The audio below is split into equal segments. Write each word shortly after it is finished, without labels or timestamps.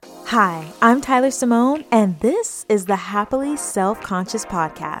Hi, I'm Tyler Simone, and this is the Happily Self-Conscious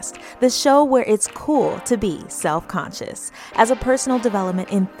Podcast, the show where it's cool to be self-conscious. As a personal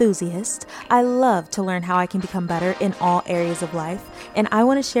development enthusiast, I love to learn how I can become better in all areas of life, and I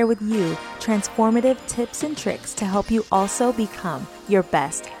want to share with you transformative tips and tricks to help you also become your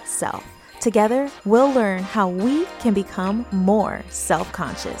best self. Together, we'll learn how we can become more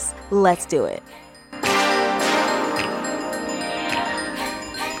self-conscious. Let's do it.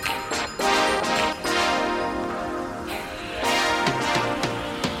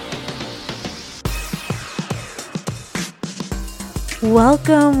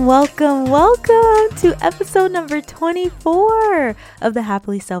 Welcome to episode number 24 of the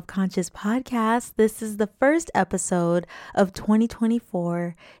Happily Self-Conscious Podcast. This is the first episode of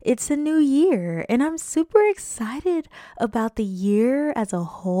 2024. It's a new year, and I'm super excited about the year as a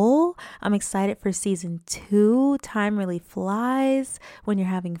whole. I'm excited for season 2. Time really flies when you're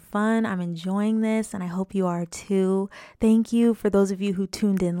having fun. I'm enjoying this, and I hope you are too. Thank you for those of you who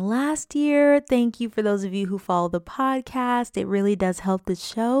tuned in last year. Thank you for those of you who follow the podcast. It really does help the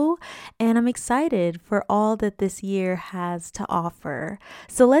show, and I'm excited for all that this year has to offer.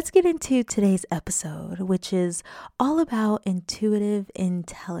 So let's get into today's episode, which is all about intuitive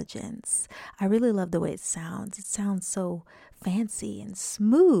intelligence. I really love the way it sounds. It sounds so fancy and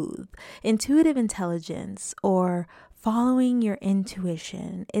smooth. Intuitive intelligence, or following your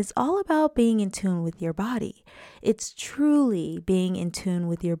intuition, is all about being in tune with your body. It's truly being in tune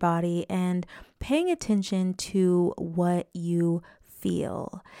with your body and paying attention to what you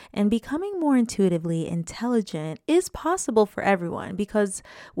feel. And becoming more intuitively intelligent is possible for everyone because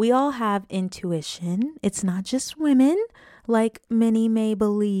we all have intuition. It's not just women, like many may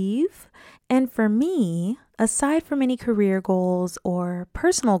believe. And for me, aside from any career goals or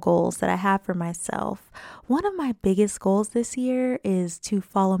personal goals that I have for myself, one of my biggest goals this year is to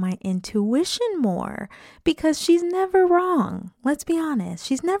follow my intuition more because she's never wrong. Let's be honest,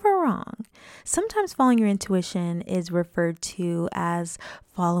 she's never wrong. Sometimes following your intuition is referred to as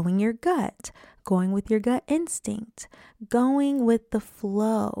following your gut, going with your gut instinct, going with the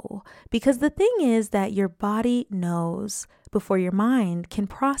flow. Because the thing is that your body knows before your mind can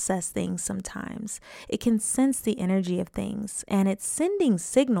process things sometimes. It can sense the energy of things, and it's sending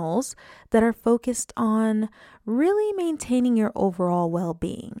signals that are focused on really maintaining your overall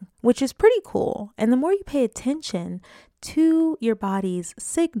well-being, which is pretty cool. And the more you pay attention to your body's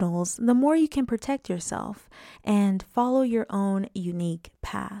signals, the more you can protect yourself and follow your own unique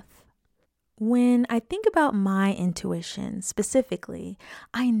path. When I think about my intuition specifically,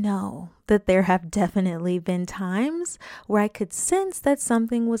 I know that there have definitely been times where I could sense that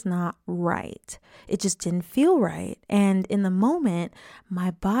something was not right. It just didn't feel right. And in the moment, my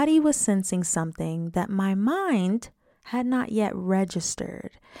body was sensing something that my mind had not yet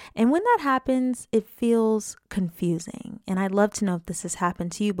registered. And when that happens, it feels confusing. And I'd love to know if this has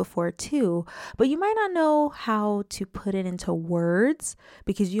happened to you before too, but you might not know how to put it into words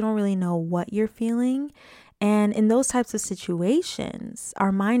because you don't really know what you're feeling. And in those types of situations,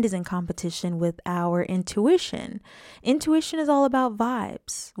 our mind is in competition with our intuition. Intuition is all about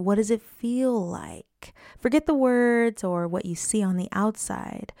vibes. What does it feel like? Forget the words or what you see on the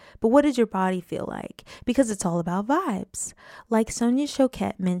outside, but what does your body feel like? Because it's all about vibes. Like Sonia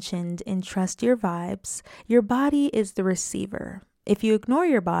Choquette mentioned in Trust Your Vibes, your body is the receiver. If you ignore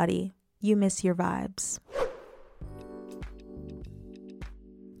your body, you miss your vibes.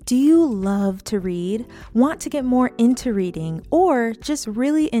 Do you love to read, want to get more into reading, or just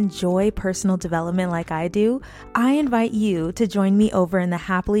really enjoy personal development like I do? I invite you to join me over in the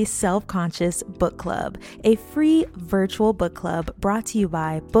Happily Self-Conscious Book Club, a free virtual book club brought to you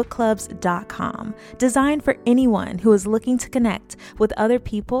by bookclubs.com, designed for anyone who is looking to connect with other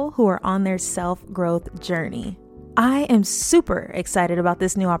people who are on their self-growth journey. I am super excited about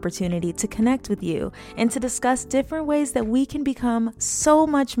this new opportunity to connect with you and to discuss different ways that we can become so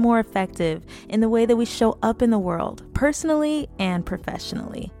much more effective in the way that we show up in the world, personally and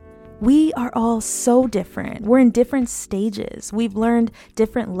professionally. We are all so different. We're in different stages. We've learned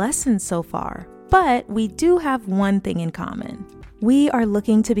different lessons so far, but we do have one thing in common. We are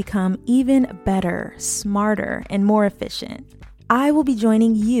looking to become even better, smarter, and more efficient. I will be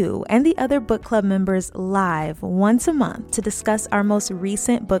joining you and the other book club members live once a month to discuss our most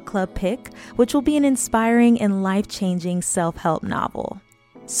recent book club pick, which will be an inspiring and life-changing self-help novel.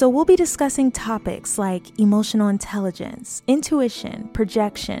 So we'll be discussing topics like emotional intelligence, intuition,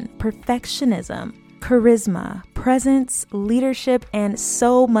 projection, perfectionism, charisma, presence, leadership, and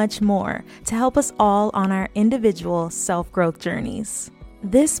so much more to help us all on our individual self-growth journeys.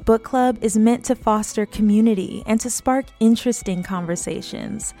 This book club is meant to foster community and to spark interesting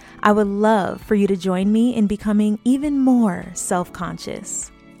conversations. I would love for you to join me in becoming even more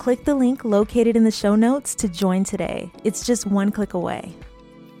self-conscious. Click the link located in the show notes to join today. It's just one click away.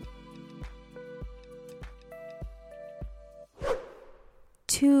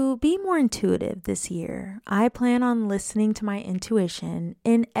 To be more intuitive this year, I plan on listening to my intuition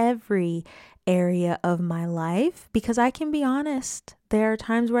in every area of my life because I can be honest, there are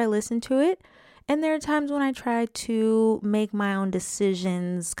times where I listen to it and there are times when I try to make my own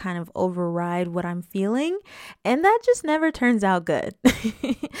decisions kind of override what I'm feeling, and that just never turns out good.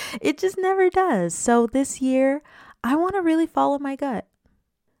 It just never does. So this year, I want to really follow my gut.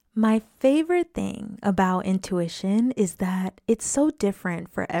 My favorite thing about intuition is that it's so different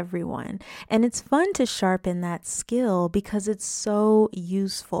for everyone, and it's fun to sharpen that skill because it's so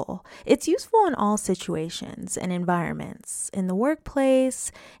useful. It's useful in all situations and environments, in the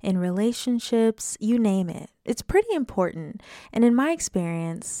workplace, in relationships, you name it. It's pretty important. And in my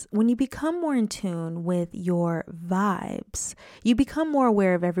experience, when you become more in tune with your vibes, you become more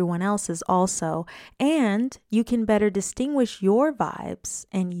aware of everyone else's also, and you can better distinguish your vibes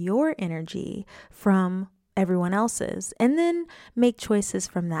and your energy from everyone else's, and then make choices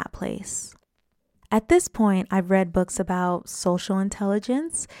from that place. At this point, I've read books about social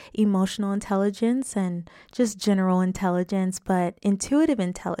intelligence, emotional intelligence, and just general intelligence, but intuitive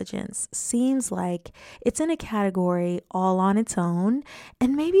intelligence seems like it's in a category all on its own,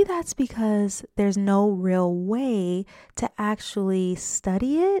 and maybe that's because there's no real way to actually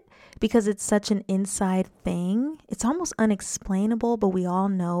study it because it's such an inside thing. It's almost unexplainable, but we all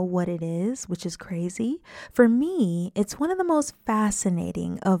know what it is, which is crazy. For me, it's one of the most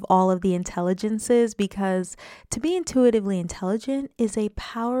fascinating of all of the intelligences because to be intuitively intelligent is a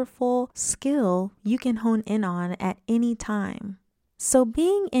powerful skill you can hone in on at any time. So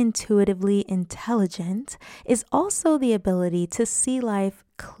being intuitively intelligent is also the ability to see life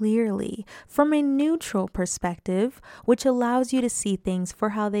clearly from a neutral perspective, which allows you to see things for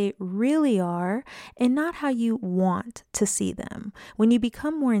how they really are and not how you want to see them. When you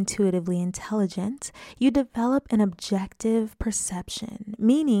become more intuitively intelligent, you develop an objective perception,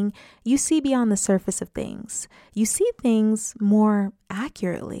 meaning you see beyond the surface of things. You see things more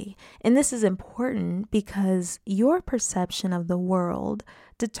accurately. And this is important because your perception of the world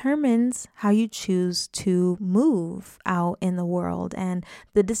determines how you choose to move out in the world and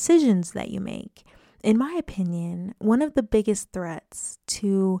the decisions that you make. In my opinion, one of the biggest threats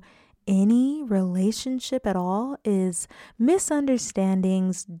to any relationship at all is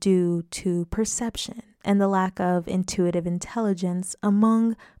misunderstandings due to perception and the lack of intuitive intelligence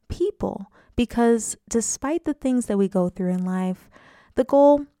among people. Because despite the things that we go through in life, the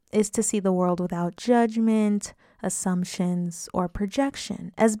goal is to see the world without judgment, assumptions, or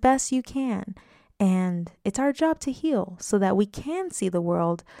projection as best you can. And it's our job to heal so that we can see the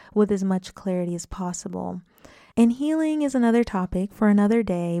world with as much clarity as possible. And healing is another topic for another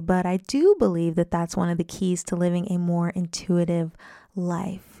day, but I do believe that that's one of the keys to living a more intuitive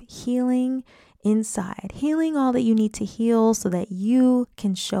life. Healing inside, healing all that you need to heal so that you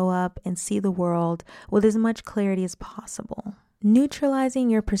can show up and see the world with as much clarity as possible. Neutralizing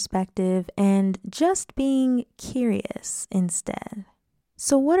your perspective and just being curious instead.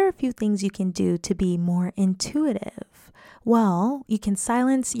 So what are a few things you can do to be more intuitive? Well, you can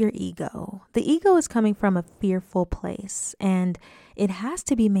silence your ego. The ego is coming from a fearful place and it has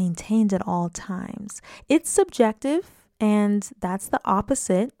to be maintained at all times. It's subjective, and that's the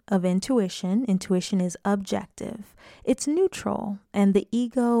opposite of intuition. Intuition is objective. It's neutral, and the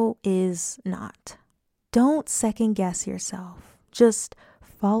ego is not. Don't second guess yourself. Just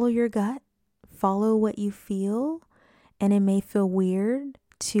follow your gut, follow what you feel, and it may feel weird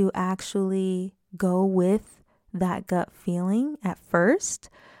to actually go with that gut feeling at first,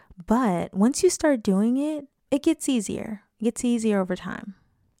 but once you start doing it, it gets easier. It gets easier over time.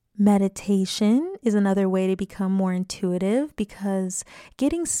 Meditation is another way to become more intuitive because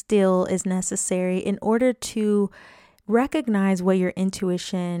getting still is necessary in order to recognize what your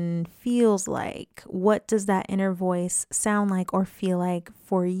intuition feels like. What does that inner voice sound like or feel like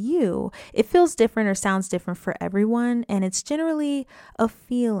for you? It feels different or sounds different for everyone, and it's generally a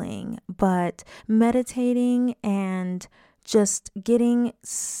feeling, but meditating and just getting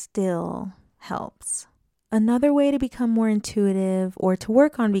still helps. Another way to become more intuitive or to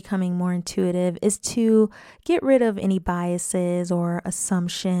work on becoming more intuitive is to get rid of any biases or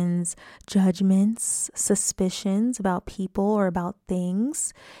assumptions, judgments, suspicions about people or about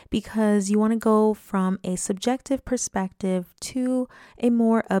things, because you want to go from a subjective perspective to a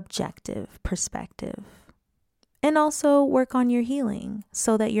more objective perspective. And also work on your healing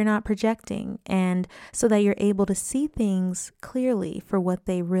so that you're not projecting and so that you're able to see things clearly for what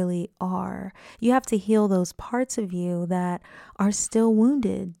they really are. You have to heal those parts of you that are still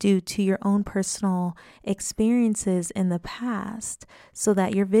wounded due to your own personal experiences in the past so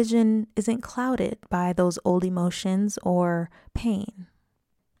that your vision isn't clouded by those old emotions or pain.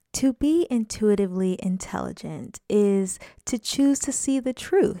 To be intuitively intelligent is to choose to see the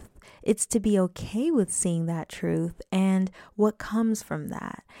truth. It's to be okay with seeing that truth and what comes from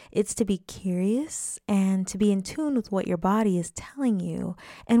that. It's to be curious and to be in tune with what your body is telling you.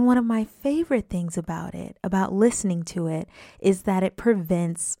 And one of my favorite things about it, about listening to it, is that it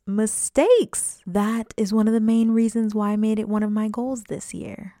prevents mistakes. That is one of the main reasons why I made it one of my goals this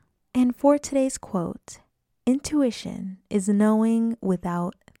year. And for today's quote, intuition is knowing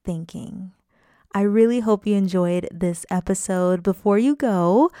without thinking. I really hope you enjoyed this episode. Before you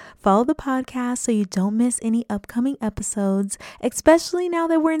go, follow the podcast so you don't miss any upcoming episodes, especially now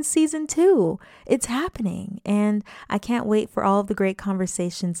that we're in season 2. It's happening, and I can't wait for all of the great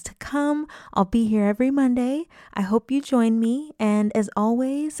conversations to come. I'll be here every Monday. I hope you join me, and as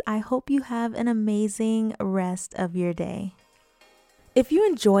always, I hope you have an amazing rest of your day. If you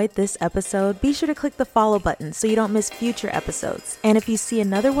enjoyed this episode, be sure to click the follow button so you don't miss future episodes. And if you see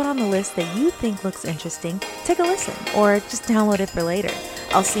another one on the list that you think looks interesting, take a listen or just download it for later.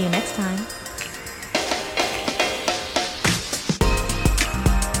 I'll see you next time.